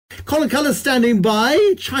Colin Cullis standing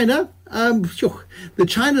by. China. The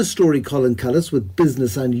China story, Colin Cullis, with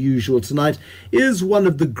Business Unusual tonight, is one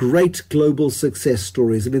of the great global success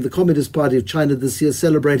stories. I mean, the Communist Party of China this year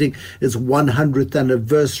celebrating its 100th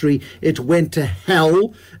anniversary. It went to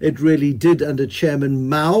hell. It really did under Chairman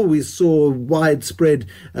Mao. We saw widespread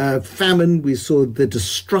famine. We saw the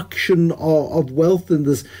destruction of wealth in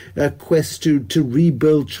this quest to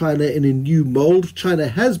rebuild China in a new mold. China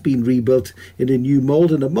has been rebuilt in a new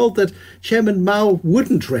mold, and a mold that Chairman Mao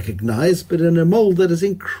wouldn't recognize, but in a mold that is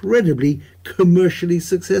incredibly commercially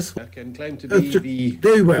successful. I can claim to be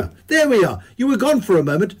There we are. You were gone for a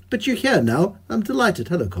moment, but you're here now. I'm delighted.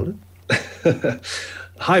 Hello, Colin.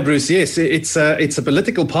 Hi, Bruce. Yes, it's a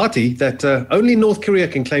political party that only North Korea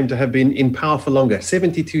can claim to have been in power for longer.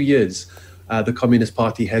 72 years the Communist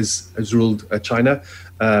Party has ruled China.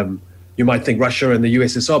 You might think Russia and the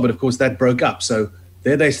USSR, but of course that broke up. So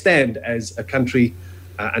there they stand as a country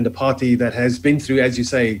and a party that has been through, as you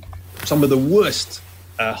say, some of the worst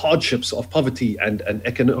hardships of poverty and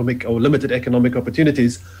economic or limited economic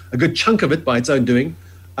opportunities, a good chunk of it by its own doing,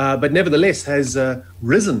 but nevertheless has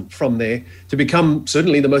risen from there to become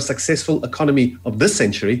certainly the most successful economy of this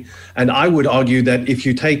century. And I would argue that if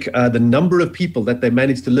you take the number of people that they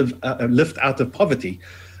managed to lift out of poverty,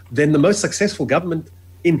 then the most successful government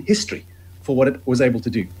in history for what it was able to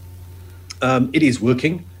do. It is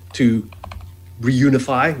working to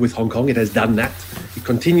reunify with Hong Kong. It has done that. It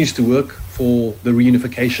continues to work for the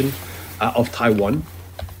reunification of Taiwan.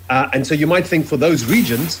 And so you might think for those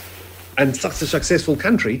regions and such a successful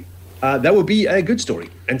country, that would be a good story.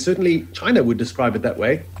 And certainly China would describe it that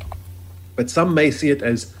way. But some may see it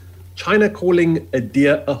as China calling a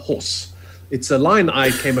deer a horse. It's a line I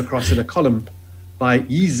came across in a column by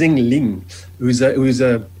Yi Xingling,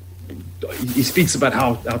 he speaks about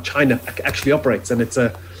how China actually operates. And it's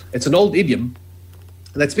an old idiom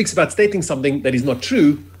that speaks about stating something that is not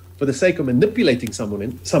true for the sake of manipulating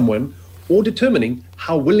someone or determining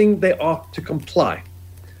how willing they are to comply.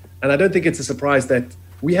 And I don't think it's a surprise that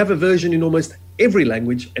we have a version in almost every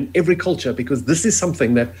language and every culture, because this is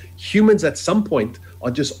something that humans at some point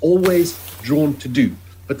are just always drawn to do.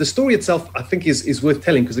 But the story itself, I think, is worth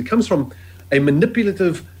telling, because it comes from a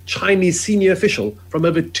manipulative Chinese senior official from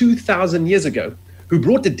over 2,000 years ago who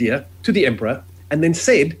brought the deer to the emperor and then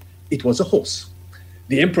said it was a horse.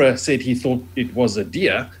 The emperor said he thought it was a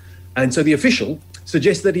deer, and so the official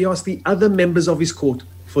suggested that he ask the other members of his court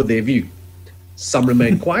for their view. Some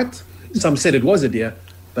remained quiet, some said it was a deer,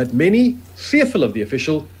 but many, fearful of the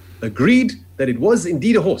official, agreed that it was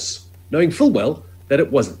indeed a horse, knowing full well that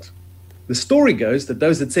it wasn't. The story goes that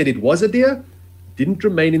those that said it was a deer didn't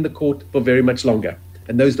remain in the court for very much longer,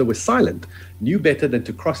 and those that were silent knew better than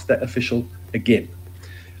to cross that official again.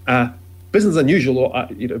 Business Unusual,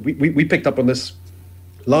 we picked up on this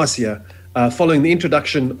last year, following the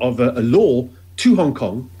introduction of a law to Hong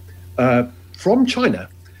Kong from China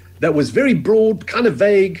that was very broad, kind of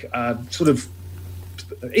vague, sort of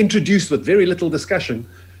introduced with very little discussion,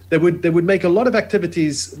 that would make a lot of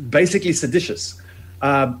activities basically seditious,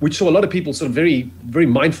 which saw a lot of people sort of very, very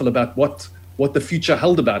mindful about what the future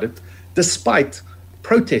held about it, despite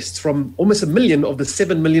protests from almost 1 million of the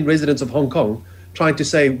 7 million residents of Hong Kong trying to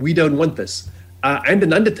say, we don't want this, and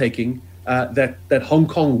an undertaking that Hong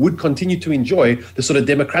Kong would continue to enjoy the sort of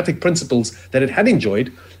democratic principles that it had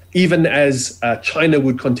enjoyed, even as China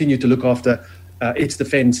would continue to look after its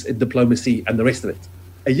defense, diplomacy, and the rest of it.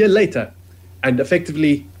 A year later, and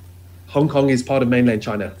effectively, Hong Kong is part of mainland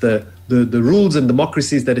China. The rules and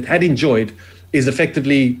democracies that it had enjoyed is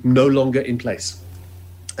effectively no longer in place.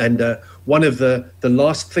 And one of the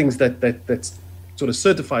last things that sort of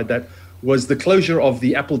certified that was the closure of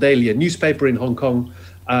the Apple Daily, a newspaper in Hong Kong,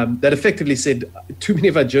 that effectively said, too many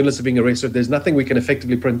of our journalists are being arrested. There's nothing we can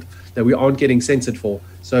effectively print that we aren't getting censored for.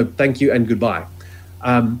 So thank you and goodbye.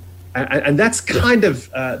 And that's kind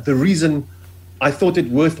of the reason I thought it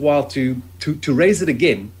worthwhile to raise it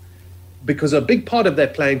again, because a big part of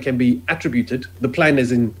that plan can be attributed, the plan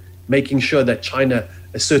is in making sure that China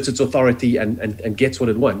asserts its authority and gets what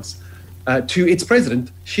it wants, to its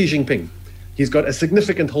president, Xi Jinping. He's got a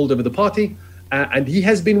significant hold over the party, and he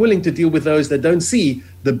has been willing to deal with those that don't see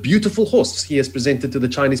the beautiful horse he has presented to the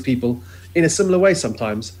Chinese people in a similar way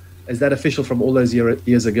sometimes as that official from all those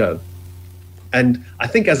years ago. And I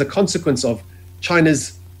think as a consequence of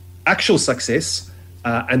China's actual success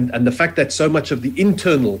and the fact that so much of the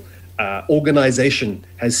internal organization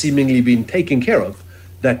has seemingly been taken care of,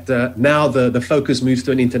 that now the focus moves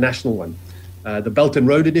to an international one. The Belt and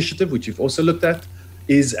Road Initiative, which you've also looked at,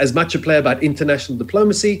 is as much a play about international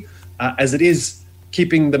diplomacy as it is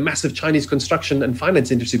keeping the massive Chinese construction and finance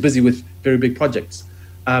industry busy with very big projects.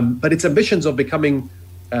 but its ambitions of becoming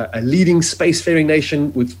a leading spacefaring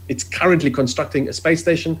nation, it's currently constructing a space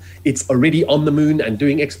station. It's already on the moon and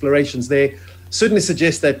doing explorations there. Certainly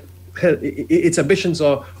suggests that its ambitions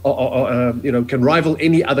are can rival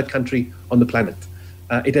any other country on the planet.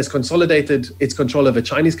 It has consolidated its control over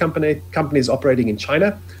Chinese companies operating in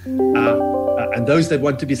China, and those that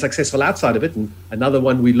want to be successful outside of it. And another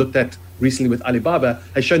one we looked at recently with Alibaba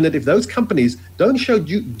has shown that if those companies don't show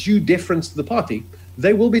due deference to the party,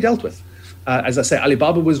 they will be dealt with. As I say,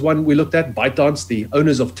 Alibaba was one we looked at, ByteDance, the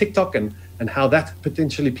owners of TikTok, and how that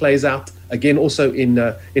potentially plays out. Again, also in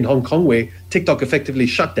Hong Kong, where TikTok effectively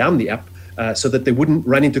shut down the app so that they wouldn't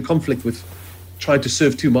run into conflict with trying to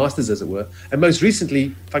serve two masters, as it were. And most recently,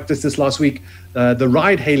 in fact, this last week, the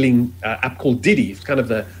ride-hailing app called Didi, kind of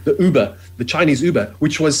the Uber, the Chinese Uber,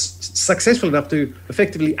 which was successful enough to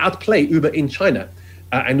effectively outplay Uber in China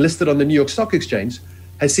and listed on the New York Stock Exchange,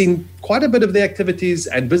 has seen quite a bit of their activities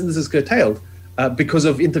and businesses curtailed because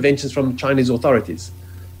of interventions from Chinese authorities.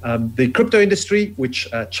 The crypto industry, which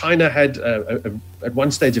China had at one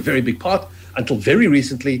stage a very big part, until very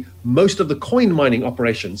recently, most of the coin mining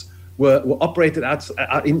operations were operated out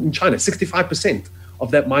in China. 65% of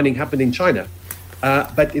that mining happened in China.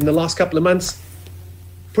 But in the last couple of months,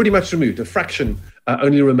 pretty much removed. A fraction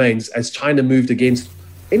only remains as China moved against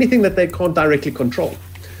anything that they can't directly control.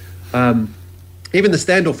 Even the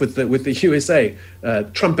standoff with the USA,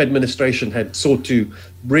 Trump administration had sought to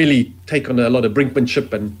really take on a lot of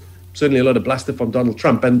brinkmanship and certainly a lot of bluster from Donald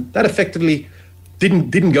Trump, and that effectively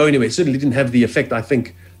didn't go anywhere. Certainly didn't have the effect, I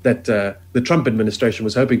think, that the Trump administration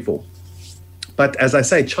was hoping for. But as I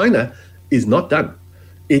say, China is not done.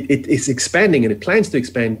 It is expanding, and it plans to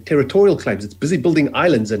expand territorial claims. It's busy building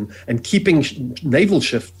islands and keeping naval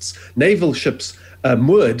ships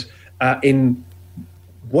moored in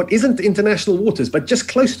what isn't international waters, but just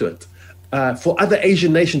close to it, for other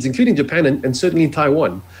Asian nations, including Japan and certainly in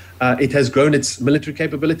Taiwan. It has grown its military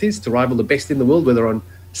capabilities to rival the best in the world, whether on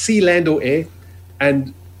sea, land, or air.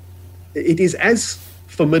 And it is as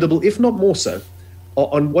formidable, if not more so,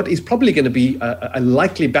 on what is probably going to be a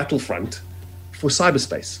likely battlefront for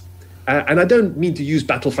cyberspace. And I don't mean to use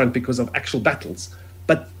battlefront because of actual battles,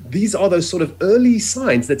 but these are those sort of early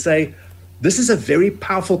signs that say this is a very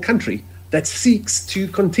powerful country that seeks to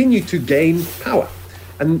continue to gain power.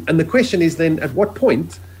 And the question is then, at what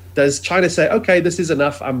point does China say, okay, this is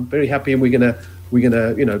enough, I'm very happy, and we're gonna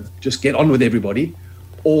just get on with everybody?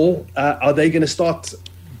 Or are they gonna start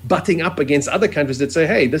butting up against other countries that say,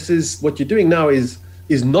 hey, this is what you're doing now is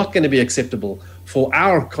not going to be acceptable for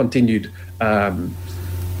our continued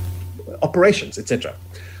operations, etc.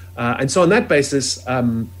 And so on that basis,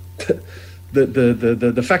 the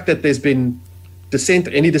fact that there's been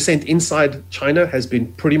any dissent inside China has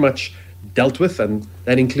been pretty much dealt with, and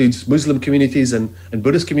that includes Muslim communities and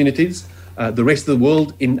Buddhist communities. The rest of the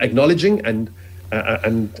world, in acknowledging and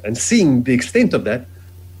seeing the extent of that,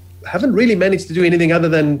 haven't really managed to do anything other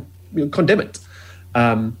than condemn it.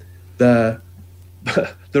 The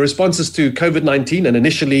responses to COVID-19, and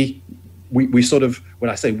initially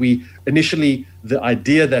initially the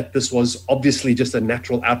idea that this was obviously just a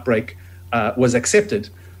natural outbreak was accepted.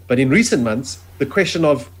 But in recent months, the question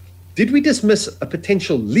of, did we dismiss a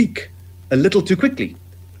potential leak a little too quickly?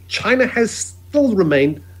 China has still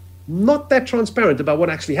remained not that transparent about what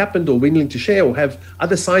actually happened, or willing to share, or have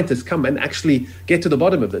other scientists come and actually get to the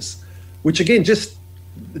bottom of this, which again just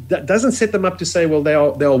that doesn't set them up to say, well, they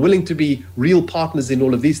are willing to be real partners in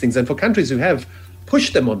all of these things. And for countries who have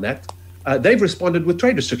pushed them on that, they've responded with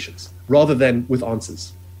trade restrictions rather than with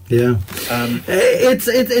answers. Yeah, it's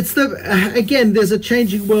again, there's a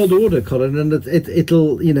changing world order, Colin, and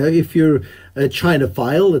it'll if you're a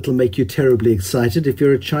China-phile, it'll make you terribly excited. If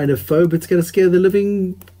you're a China-phobe, it's going to scare the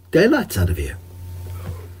living daylights out of you.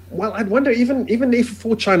 Well, I'd wonder, even if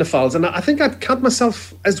for China-philes, and I think I'd count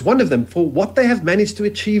myself as one of them, for what they have managed to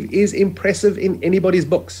achieve is impressive in anybody's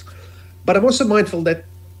books. But I'm also mindful that,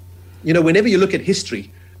 whenever you look at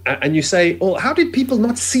history and you say, well, how did people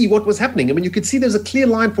not see what was happening? I mean, you could see there's a clear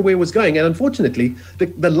line for where it was going. And unfortunately,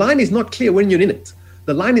 the line is not clear when you're in it.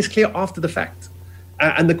 The line is clear after the fact.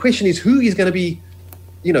 And the question is, who is going to be,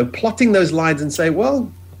 plotting those lines and say,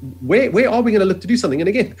 well, where are we going to look to do something? And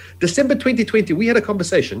again, December 2020, we had a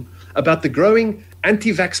conversation about the growing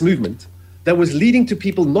anti-vax movement that was leading to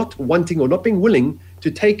people not wanting or not being willing to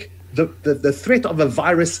take the threat of a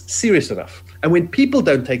virus serious enough. And when people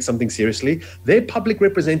don't take something seriously, their public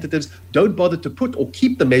representatives don't bother to put or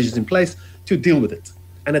keep the measures in place to deal with it.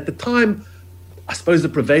 And at the time, I suppose the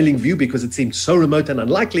prevailing view, because it seemed so remote and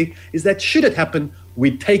unlikely, is that should it happen,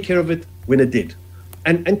 we'd take care of it when it did.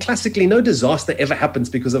 And classically, no disaster ever happens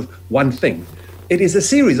because of one thing. It is a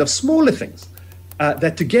series of smaller things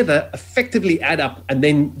that together effectively add up, and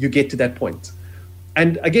then you get to that point.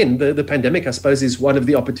 And again, the pandemic, I suppose, is one of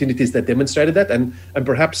the opportunities that demonstrated that. And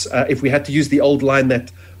perhaps if we had to use the old line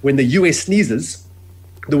that when the US sneezes,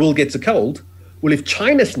 the world gets a cold. Well, if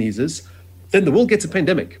China sneezes, then the world gets a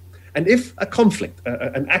pandemic. And if a conflict,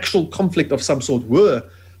 an actual conflict of some sort, were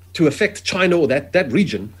to affect China or that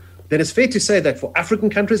region, then it's fair to say that for African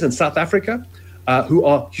countries and South Africa, who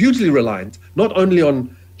are hugely reliant not only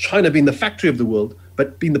on China being the factory of the world,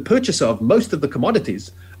 but being the purchaser of most of the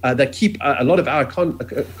commodities that keep a lot of our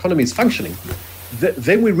economies functioning,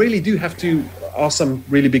 then we really do have to ask some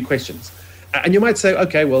really big questions. And you might say,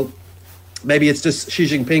 okay, well, maybe it's just Xi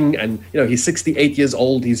Jinping, and he's 68 years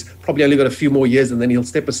old. He's probably only got a few more years, and then he'll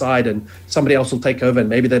step aside, and somebody else will take over, and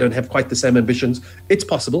maybe they don't have quite the same ambitions. It's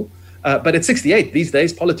possible, but at 68 these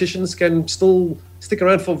days, politicians can still stick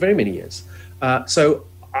around for very many years. So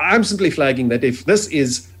I'm simply flagging that if this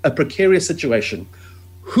is a precarious situation,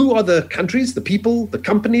 who are the countries, the people, the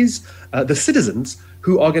companies, the citizens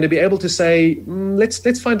who are going to be able to say,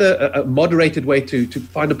 let's find a moderated way to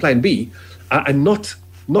find a plan B, and not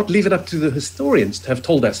leave it up to the historians to have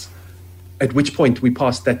told us at which point we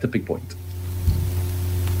passed that tipping point.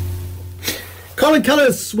 Colin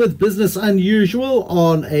Cullis with Business Unusual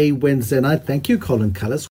on a Wednesday night. Thank you, Colin Cullis.